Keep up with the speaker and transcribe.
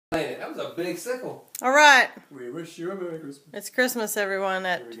that was a big sickle. All right. We wish you a Merry Christmas. It's Christmas, everyone,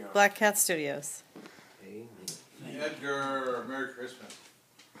 at Black Cat Studios. Amen. Edgar, Merry Christmas.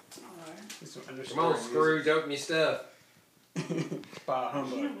 Alright. Come on, Scrooge, open your stuff. Bah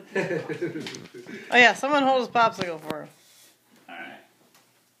humbug. Oh, yeah, someone hold his popsicle for him. Alright.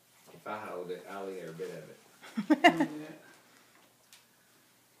 If I hold it, I'll eat every bit of it.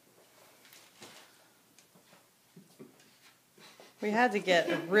 We had to get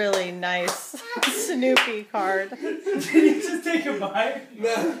a really nice Snoopy card. Did you just take a bite?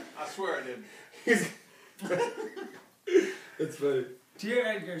 No. I swear I didn't. That's funny. Dear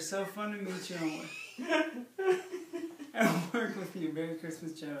Edgar, so fun to meet you and work with you. Merry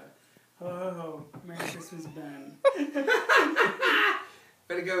Christmas, Joe. Ho ho ho. Merry Christmas, Ben.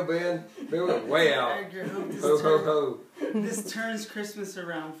 Way to go, Ben. Ben went way out. Edgar, hope Ho, ho, ho. this turns Christmas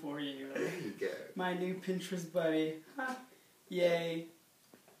around for you. There you go. My new Pinterest buddy. Ha. Yay.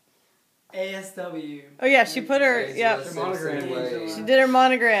 ASW. Oh, yeah, she put her, yep. Her monogram way. She did her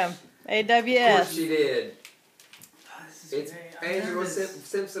monogram. Of AWS. course she did. Oh, this is It's great. Angela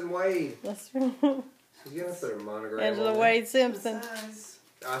Simpson Wade. That's You gotta put her monogram Angela on Wade Simpson. Size.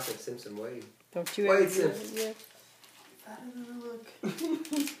 there. I said Simpson Wade. Don't you Wade ever do Simpson. it. I don't know, look.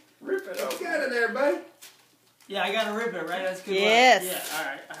 Rip it up. You got it there, buddy. Yeah, I gotta rip it, right? That's good Yes. luck. Yeah,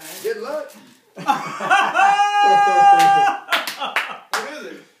 alright, alright. Good luck. What is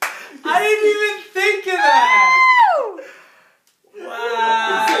it? I didn't even think of that! He said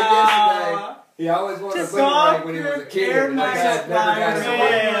yesterday, Wow! he always wanted a Just boomerang when he was a soccer, kid. air and mics, never got fire, it.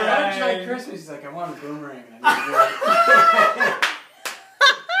 man. Why don't you like Christmas? He's like, I want a boomerang. I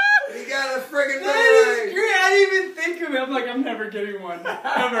He got a friggin' That is boomerang. great! I didn't even think of it. I'm like, I'm never getting one.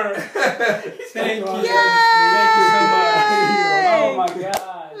 Ever. Thank you. Yay! Thank you so much. Yay! Oh my gosh.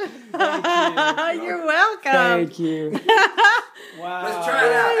 Thank you. You're welcome. Thank you. Wow. Let's try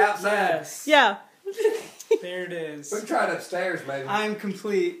it out outside. Yes. Yeah, There it is. We'll try it upstairs, maybe. I'm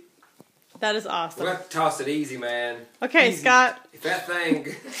complete. that is awesome. We'll have to toss it easy, man. Okay, Easy. Scott. If that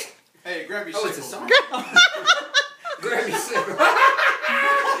thing... Hey, grab your Oh, it's a sickle. song. Grab your sickle. No,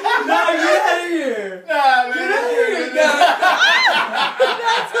 get out of here. Nah, man.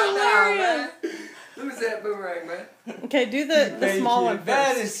 That's hilarious. Who's that boomerang, man? Okay, do the Thank small you. one first.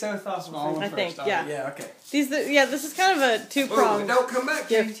 That is so thoughtful. Small one I think, first. yeah. Yeah, okay. Yeah, this is kind of a Oh, two-pronged don't come back,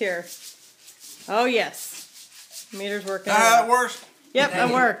 gift here. Oh, yes. Meter's working. That works. Yep,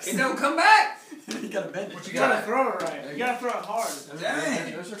 that works. It don't come back. You gotta bend it. You You gotta got? throw it right. You gotta throw it hard.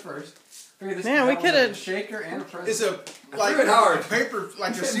 Dang. There's your first. Figure this Man, we that was could've- a shaker and a present. It's a threw it hard. paper,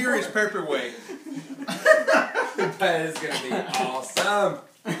 like a serious paperweight. That is gonna be awesome.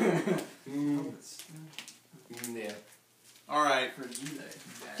 Yeah. All right. For you,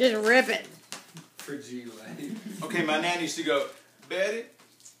 Just rip it. For G-Lay. Okay, my nan used to go, Betty,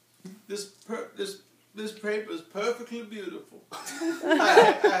 this paper is perfectly beautiful.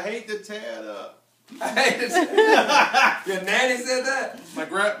 I hate to tear it up. I hate it. Your nanny said that? My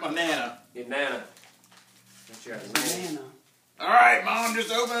nana. Your nana. That's your nana. Banana. All right, Mom,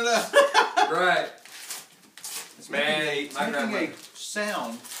 just open it up. Right. It's Man, making my a grandma.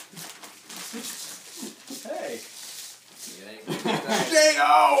 sound. Hey. Jay,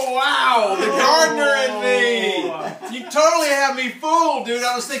 oh, wow, the gardener in me. You totally have me fooled, dude.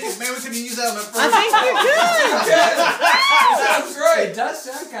 I was thinking, man, we could use that on the first. I think you Sounds great. It does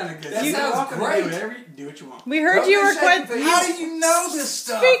sound kind of good. That You're sounds welcome to great. Do whatever you do what you want. We heard Don't you be were shaking quite... things. How do you know this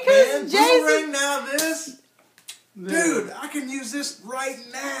stuff, Because man? Jason- Boomerang now this? Dude, I can use this right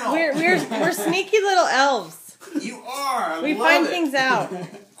now. We're sneaky little elves. You are. I We love find it. things out.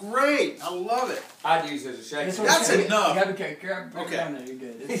 Great. I love it. I'd use it as a shaker. This one's That's good. enough. You gotta grab Okay. down there. You're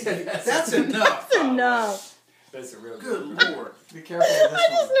good. That's enough. That's enough. That's a real Good Lord. Be careful with I this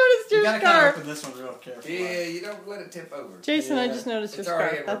just one. noticed You your gotta kind of scarf. open this one real careful. Yeah, you don't let it tip over. Jason, I Yeah. just noticed your It's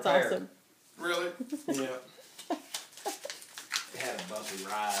already scarf. That's repaired. awesome. Really? Yeah. They had a bumpy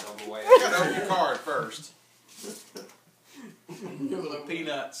ride on the way. You gotta open your card first. Your little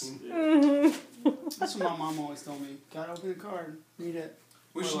peanuts. That's what my mom always told me. Gotta open the card. Read it.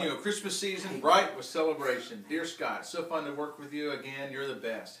 Wishing you a Christmas season bright with celebration. Dear Scott, so fun to work with you again. You're the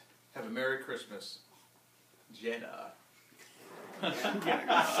best. Have a Merry Christmas. Jenna.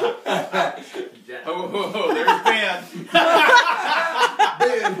 Oh, there's Ben.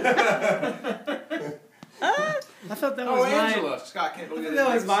 I thought that Oh, was mine. Angela. Scott can't I believe thought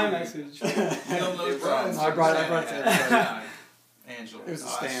that was it. my message. You don't know It was. the I brought it to everybody. Angela. It was a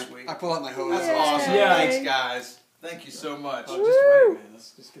Oh, that's stamp. sweet. I pull out my hose. That's Yay. awesome. Yeah. Thanks, guys. Thank you so much. Oh, just wait, man.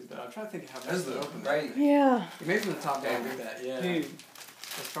 Let's just get that. I'm trying to think of how That's best the to open that. great. Yeah. Maybe from the top down, do that. Yeah. Dude.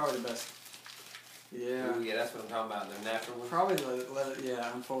 That's probably the best. Yeah. Ooh, yeah, that's what I'm talking about. The natural one. Probably let it,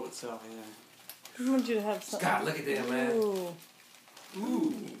 unfold itself, yeah. I want you to have something. God, look at them, man. Ooh.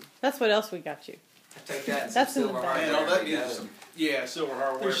 Ooh. That's what else we got you. I take that and That's some in the silver bag. Man, hardware all that together. needs some, silver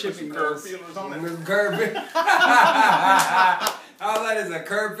hardware. They're Put some shipping curb those. feelers on it. All that is a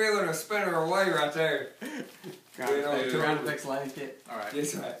curb feeler and a spinner away right there. Ground fix landscape. All right.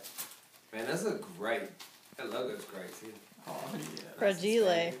 That's right. Man, those look great. That logo's great too. Oh, yeah.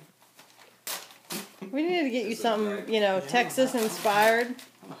 Fragile. We need to get you This is something, great. Texas inspired. I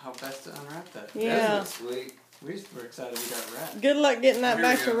don't know how best to unwrap that. Yeah. That looks sweet. We just were excited we got it wrapped. Good luck getting that Here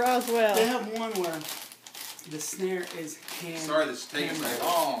we back to go. Roswell. They have one where the snare is hand. Sorry this is taking so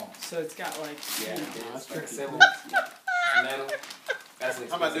long. So it's got like. Yeah, that's it's like a tricky. symbol. Metal. That's an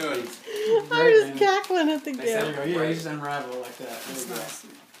How am I expensive doing? piece. I'm just cackling at the They There gift. you go. Yeah, you just unravel it like that. There It's you go. nice.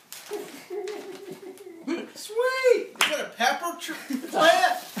 Sweet! Is that a pepper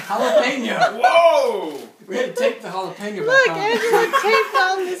plant? Jalapeno. Whoa! We had to take the jalapeno Look, back on. Angela taped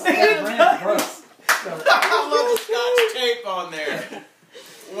on the stem. Brand gross. I love the scotch tape on there.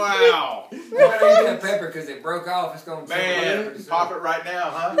 Wow. You gotta eat that pepper because it broke off. It's gonna Man, pop it right now,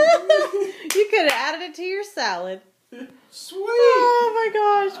 huh? You could have added it to your salad. Sweet. Oh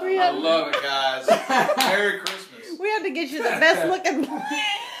my gosh, I love it, guys. Merry Christmas. we had to get you the best looking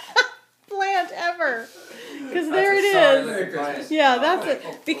plant ever. Because there it is. Yeah, that's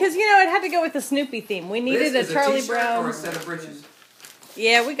it. Because it had to go with the Snoopy theme. We needed This is a Charlie t-shirt or Brown. a set of breeches.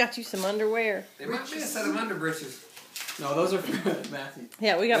 Yeah, we got you some underwear. It might be a set of underbreeches. No, those are for Matthew.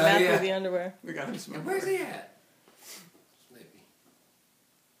 Yeah, we got Oh, Matthew yeah. the underwear. We got him some. And where's he at? Maybe.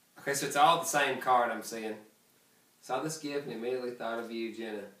 Okay, so it's all the same card I'm seeing. Saw this gift and immediately thought of you,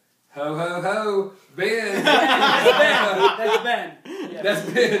 Jenna. Ho, ho, ho, Ben. That's Ben. Yeah. That's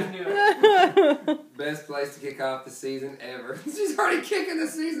I Ben. knew it. Best place to kick off the season ever. She's already kicking the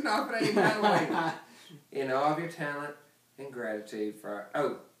season off at 8 Halloween. In all of your talent and gratitude for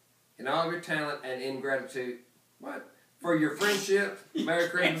in all of your talent and in gratitude, for your friendship, Merry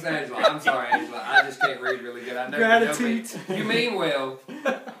Christmas, Angela. I'm sorry, Angela. I just can't read really good. I know Gratitude. You mean well,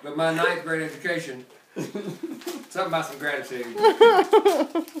 but my 9th grade education, something about some gratitude.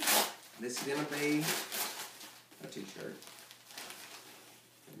 This is gonna be a t-shirt.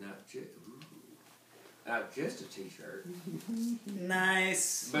 Not just a t-shirt,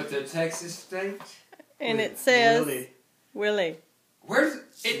 Nice. but the Texas state. And it says Willie. Where's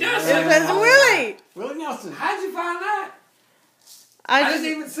it? Does It say says Willie. Willie Nelson. How'd you find that? I I didn't just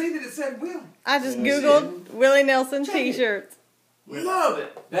even see that it said Will. Googled Willie Nelson t-shirts. Love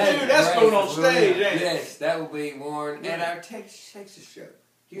it. That Dude, is that's great. going on stage, ain't it? Yes, that will be worn at our Texas show.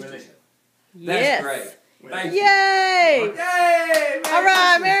 Houston Willie. show. That's Yes. great. Thank you. Yay! Yay! All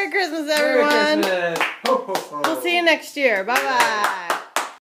right, Merry Christmas, everyone. Merry Christmas. Ho, ho, ho. We'll see you next year. Bye bye.